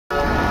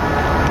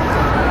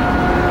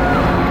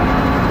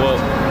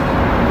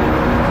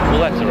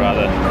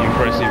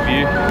impressive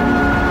view.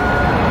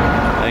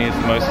 I think it's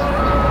the most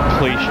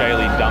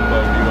cliche-ly Dumbo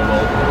view of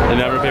all. The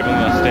number of people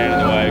that stand in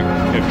the way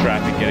of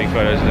traffic getting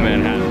photos of the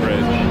Manhattan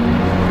Bridge.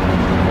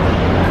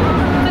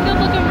 It's a good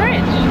looking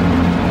bridge.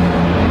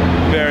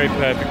 Very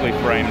perfectly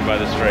framed by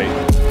the street.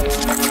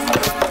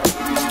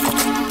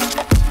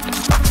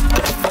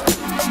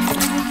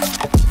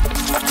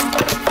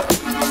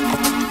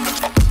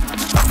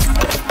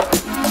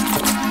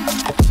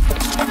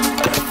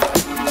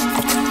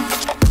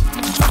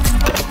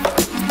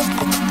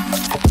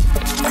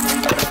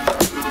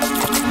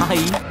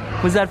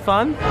 Was that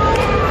fun?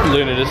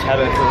 Luna just had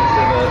a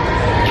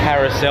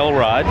carousel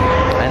ride.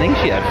 I think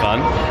she had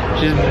fun.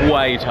 She's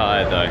way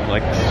tired though,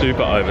 like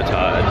super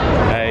overtired.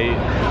 A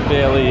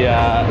fairly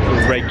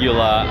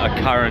regular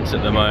occurrence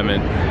at the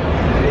moment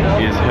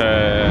is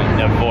her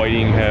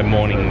avoiding her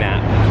morning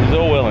nap. It's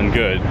all well and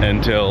good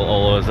until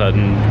all of a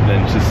sudden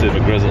then she's super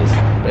grizzles.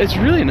 It's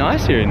really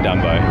nice here in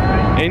Dumbo.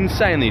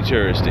 Insanely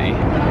touristy.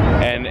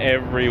 And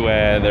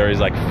everywhere there is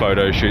like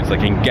photo shoots,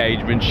 like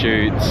engagement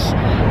shoots,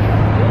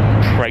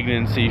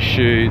 pregnancy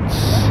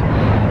shoots,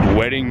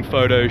 wedding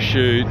photo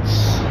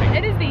shoots.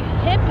 It is the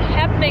hip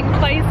happening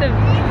place of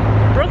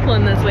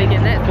Brooklyn this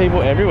weekend.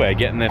 People everywhere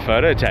getting their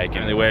photo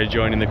taken. We're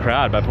joining the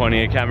crowd by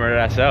pointing a camera at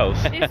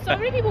ourselves. There's so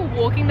many people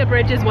walking the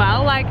bridge as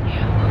well. Like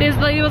there was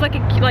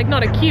like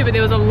not a queue, but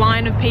there was a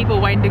line of people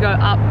waiting to go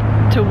up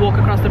to walk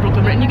across the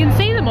Brooklyn Bridge. And you can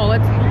see them all.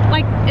 It's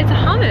like it's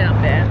humming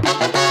up there.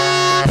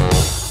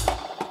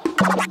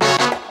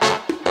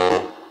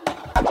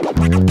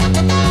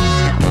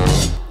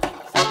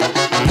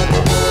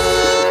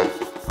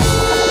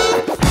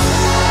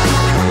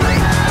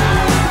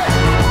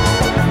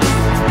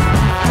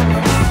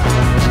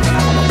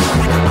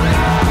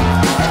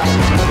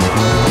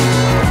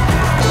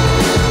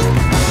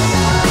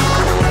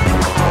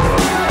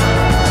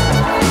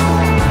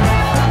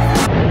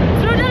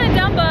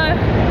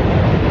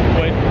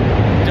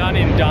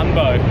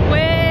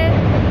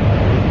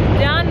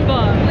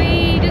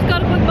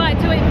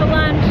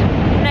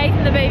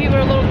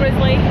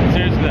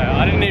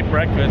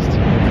 Breakfast.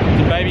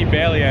 The baby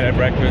barely ate her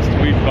breakfast.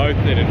 We both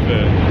needed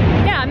food.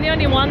 Yeah, I'm the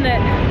only one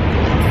that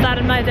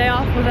started my day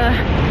off with a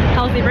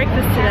healthy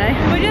breakfast today.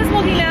 We're just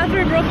walking now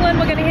through Brooklyn.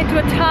 We're going to head to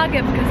a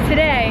Target because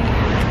today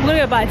we're going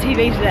to go buy a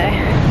TV today.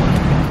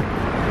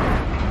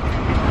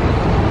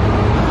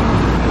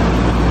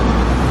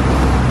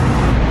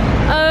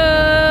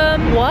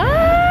 What?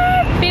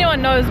 If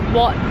anyone knows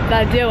what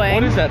they're doing.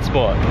 What is that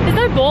sport? There's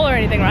no ball or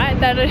anything, right?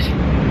 They're just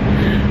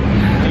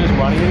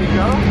running in each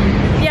other?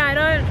 Yeah, I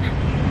don't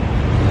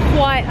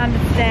quite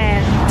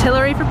understand.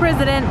 Hillary for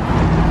president.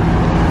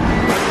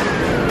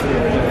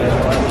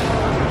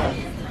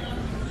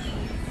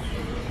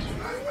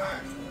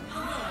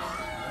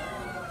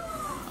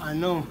 I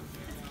know.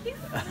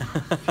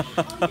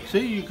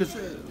 See, you could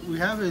say we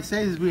have it. It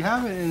says we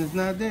have it, and it's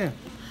not there.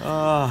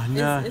 Oh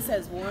no! It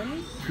says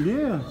warning.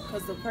 Yeah.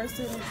 Because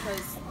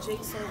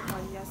Jake sold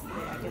one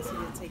yesterday. I guess he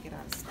didn't take it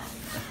out of stock.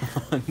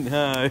 Oh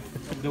no!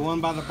 The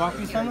one by the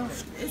Barclays Center.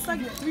 It's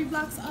like 3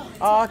 blocks up.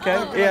 Oh okay.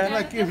 Yeah.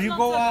 Like if you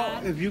go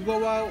out,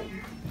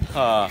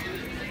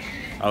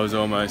 I was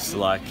almost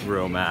like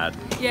real mad.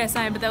 Yeah,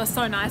 same, but that was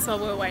so nice while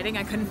we were waiting,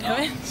 I couldn't do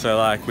it. So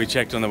like we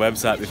checked on the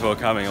website before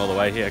coming all the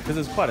way here because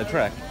it's quite a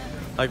trek.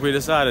 Like we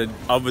decided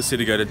obviously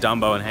to go to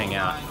Dumbo and hang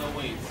out.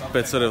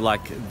 But sort of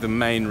like the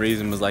main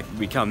reason was like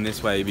we come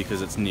this way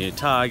because it's near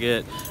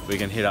Target, we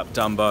can hit up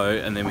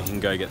Dumbo and then we can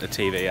go get the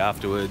TV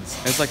afterwards.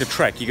 And it's like a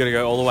trek, you gotta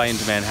go all the way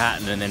into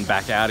Manhattan and then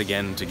back out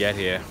again to get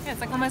here. Yeah,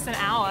 it's like almost an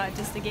hour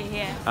just to get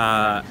here.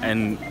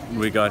 And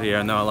we got here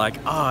and they were like,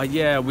 oh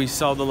yeah, we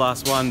sold the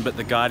last one but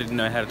the guy didn't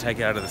know how to take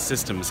it out of the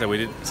system so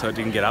it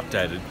didn't get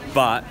updated.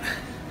 But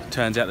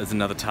turns out there's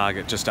another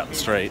Target just up the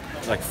street,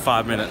 like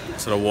 5-minute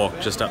sort of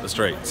walk just up the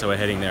street, so we're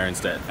heading there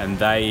instead. And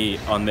they,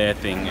 on their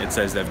thing, it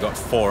says they've got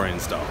 4 in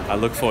stock. I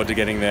look forward to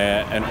getting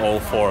there and all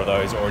 4 of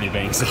those already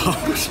being sold.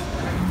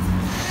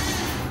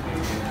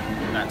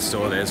 That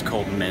store there is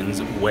called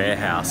Men's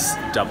Warehouse,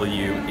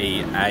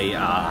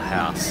 W-E-A-R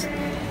house.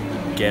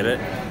 Get it?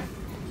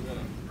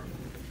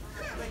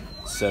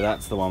 So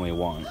that's the one we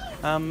want.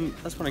 I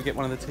just want to get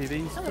one of the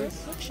TVs,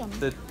 please.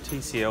 The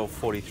TCL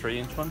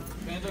 43-inch one.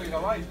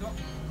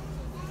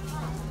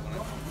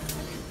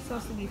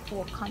 Supposed to be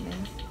 4 coming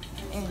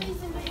in.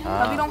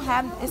 But we don't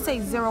have, it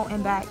says 0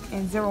 in back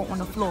and 0 on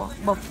the floor.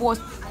 But 4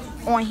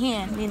 on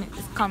hand, meaning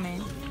it's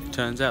coming.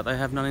 Turns out they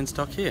have none in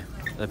stock here.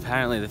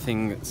 Apparently the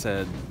thing that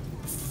said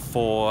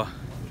 4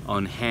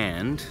 on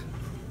hand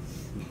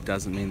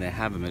doesn't mean they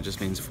have them, it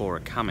just means 4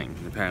 are coming.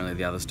 And apparently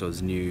the other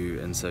store's new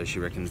and so she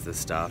reckons the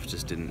staff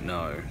just didn't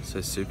know.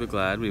 So super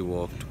glad we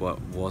walked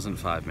what wasn't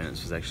 5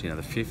 minutes, was actually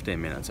another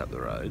 15 minutes up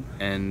the road.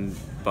 And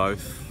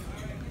both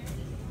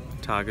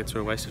Targets were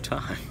a waste of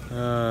time.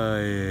 Oh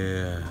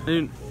yeah.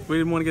 We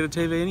didn't want to get a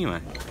TV anyway.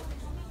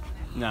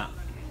 Nah.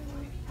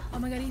 Oh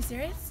my god, are you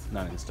serious?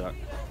 None in stock.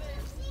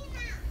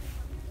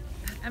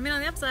 I mean,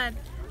 on the upside,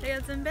 I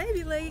got some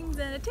baby leggings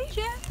and a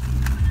t-shirt.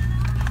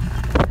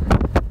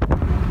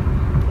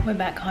 We're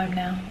back home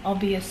now,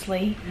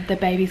 obviously. The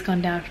baby's gone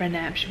down for a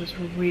nap.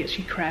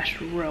 She crashed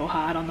real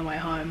hard on the way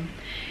home.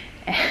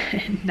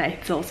 And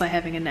Nate's also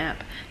having a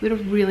nap. We had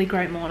a really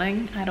great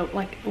morning. I had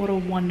what a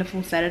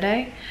wonderful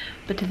Saturday.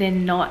 But to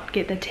then not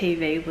get the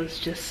TV was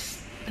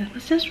just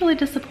really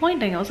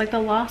disappointing. It was like the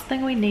last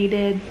thing we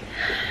needed.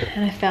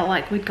 And I felt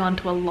like we'd gone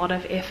to a lot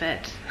of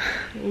effort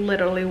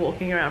literally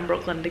walking around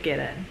Brooklyn to get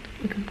it.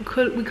 We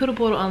could have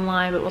bought it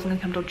online, but it wasn't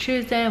gonna come till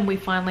Tuesday, and we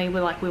finally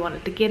were like, we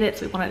wanted to get it,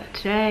 so we wanted it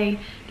today.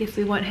 Guess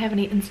we won't have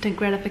any instant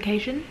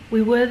gratification.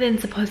 We were then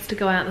supposed to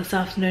go out this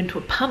afternoon to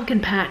a pumpkin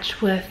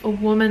patch with a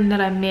woman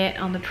that I met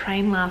on the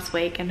train last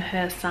week and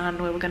her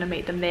son. We were gonna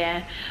meet them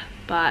there,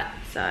 but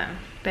so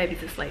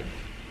baby's asleep.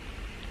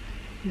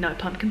 No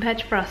pumpkin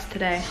patch for us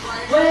today.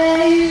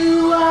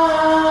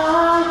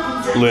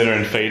 Luna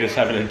and Fetus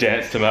having a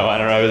dance to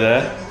Moana over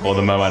there, or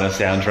the Moana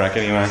soundtrack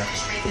anyway.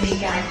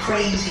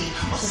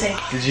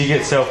 Did you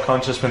get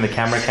self-conscious when the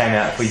camera came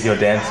out with your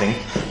dancing?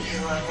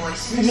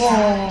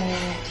 Whoa.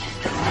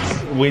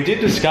 We did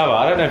discover,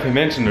 I don't know if we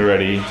mentioned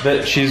already,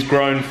 that she's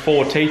grown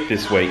 4 teeth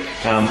this week,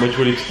 which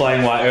would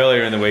explain why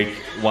earlier in the week,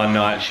 one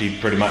night she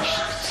pretty much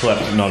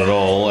slept not at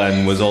all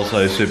and was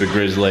also super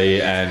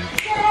grizzly. And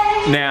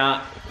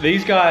now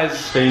these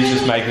guys, he's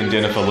just making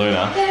dinner for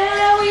Luna.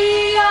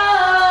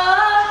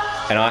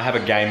 And I have a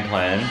game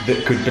plan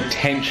that could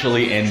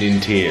potentially end in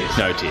tears.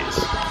 No tears,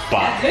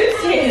 but... Whose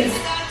tears?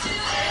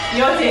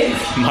 Your tears.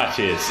 My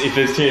tears. If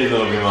there's tears,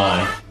 it'll be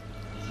mine.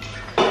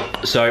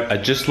 So I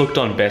just looked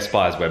on Best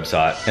Buy's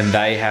website and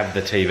they have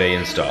the TV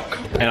in stock.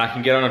 And I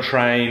can get on a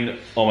train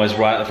almost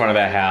right at the front of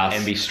our house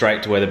and be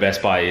straight to where the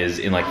Best Buy is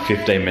in like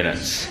 15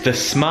 minutes. The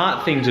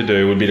smart thing to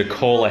do would be to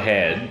call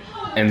ahead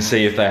and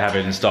see if they have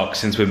it in stock,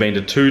 since we've been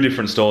to 2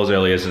 different stores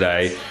earlier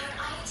today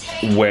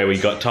where we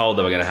got told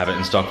they were going to have it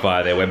in stock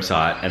via their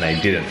website and they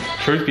didn't.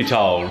 Truth be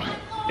told,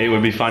 it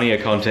would be funnier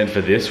content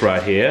for this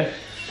right here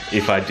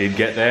if I did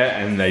get there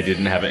and they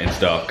didn't have it in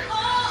stock,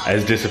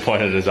 as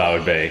disappointed as I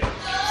would be.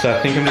 So I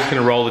think I'm just going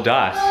to roll the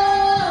dice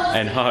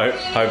and hope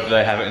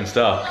they have it in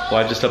stock.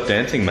 Why'd you stop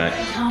dancing, mate?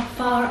 How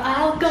far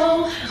I'll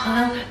go,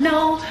 I'll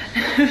know.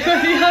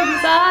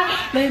 Young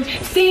silent,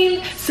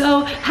 seem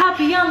so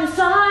happy on the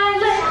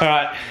silent.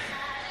 Alright,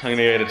 I'm gonna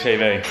go get a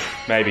TV.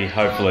 Maybe,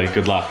 hopefully,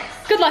 good luck.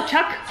 Good luck,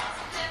 Chuck.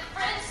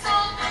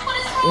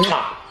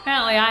 Mwah.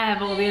 Apparently I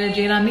have all the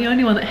energy and I'm the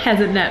only one that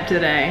hasn't napped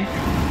today.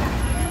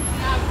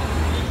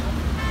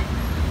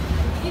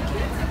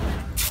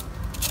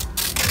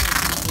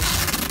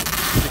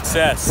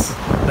 Success.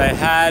 They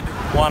had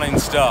one in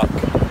stock.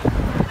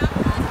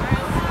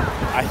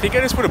 I think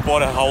I just would have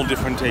bought a whole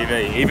different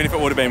TV, even if it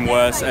would have been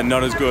worse and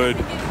not as good.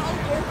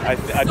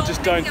 I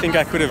just don't think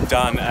I could have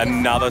done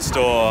another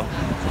store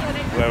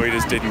where we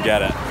just didn't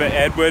get it. But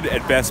Edward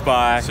at Best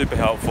Buy, super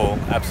helpful,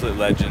 absolute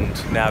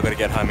legend. Now I've got to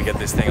get home and get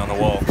this thing on the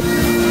wall.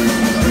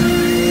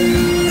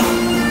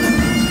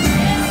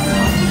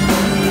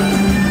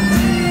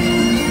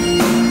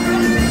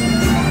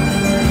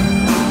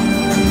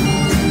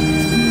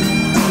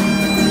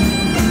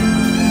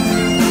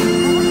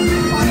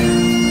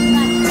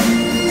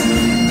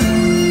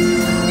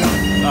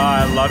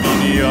 I love you,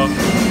 New York.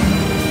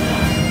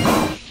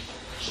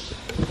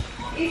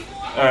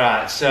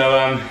 Alright,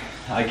 so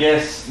I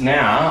guess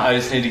now I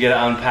just need to get it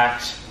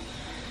unpacked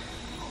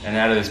and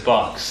out of this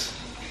box.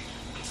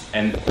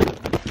 And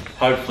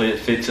hopefully it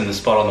fits in the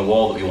spot on the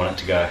wall that we want it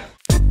to go.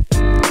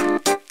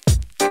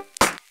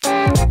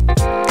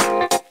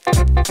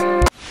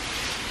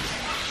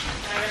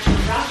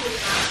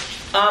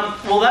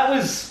 Well, that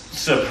was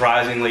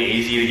surprisingly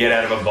easy to get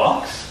out of a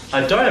box.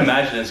 I don't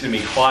imagine it's going to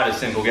be quite as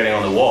simple getting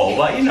on the wall,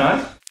 but you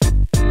know.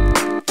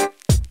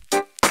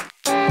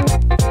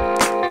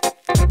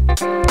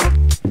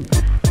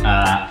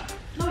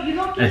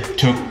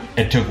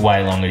 It took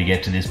way longer to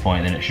get to this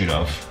point than it should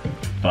have.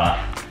 But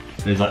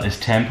there's like this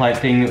template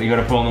thing that you got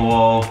to put on the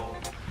wall.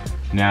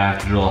 Now I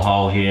have to drill a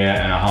hole here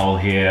and a hole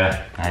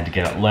here. I had to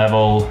get it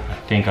level. I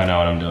think I know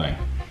what I'm doing.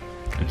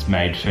 It's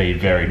made me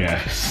very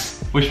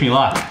nervous. Wish me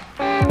luck.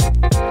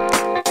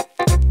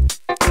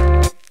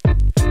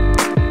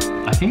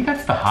 I think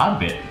that's the hard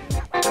bit.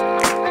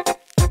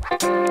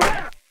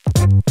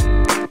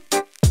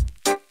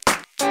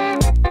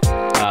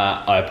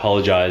 I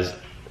apologize.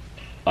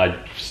 I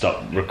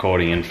stopped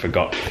recording and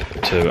forgot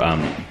to,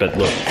 but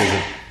look,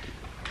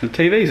 the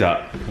TV's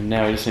up. And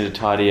now we just need to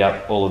tidy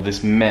up all of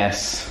this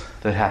mess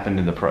that happened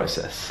in the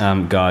process.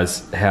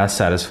 Guys, how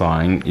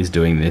satisfying is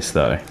doing this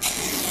though?